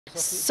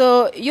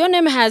So your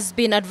name has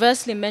been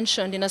adversely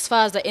mentioned in as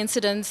far as the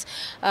incidents,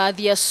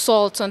 the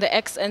assault on the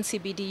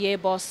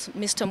ex-NCBDA boss,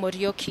 Mr.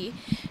 Muriuki.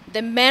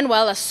 The men,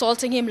 while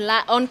assaulting him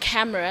on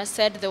camera,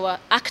 said they were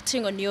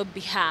acting on your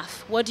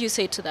behalf. What do you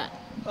say to that?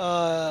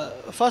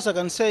 First, I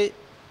can say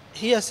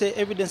hearsay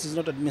evidence is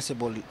not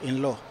admissible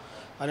in law,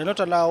 and I not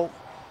allow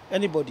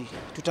anybody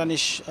to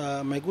tarnish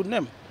my good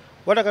name.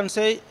 What I can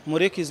say,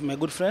 Muriuki is my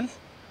good friend.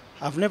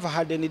 I've never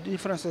had any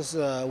differences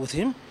with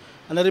him.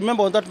 And I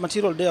remember on that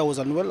material day I was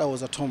unwell, I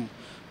was at home.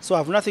 So I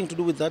have nothing to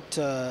do with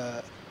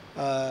that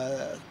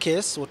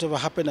case. Whatever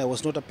happened, I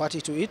was not a party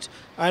to it.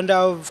 And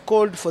I've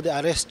called for the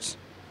arrest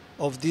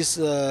of these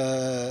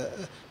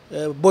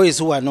boys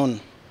who are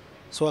known.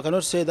 So I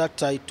cannot say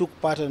that I took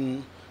part,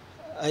 and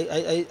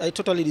I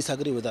totally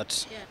disagree with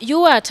that. Yeah.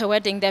 You were at a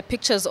wedding, there are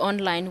pictures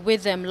online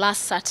with them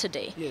last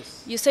Saturday.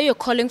 Yes. You say you're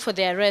calling for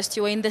their arrest.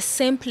 You were in the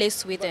same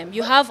place with them.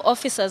 You have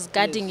officers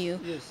guarding you.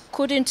 Yes.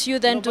 Couldn't you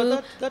then do...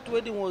 But that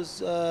wedding was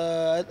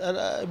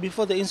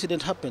before the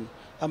incident happened.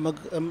 I'm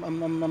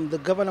the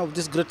governor of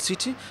this great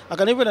city. I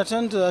can even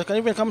attend, I can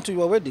even come to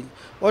your wedding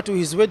or to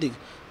his wedding.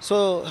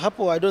 So,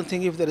 Hapo, I don't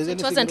think if there is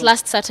anything... It wasn't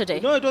last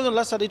Saturday? No, it wasn't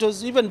last Saturday. It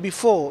was even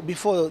before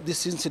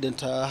this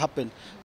incident happened.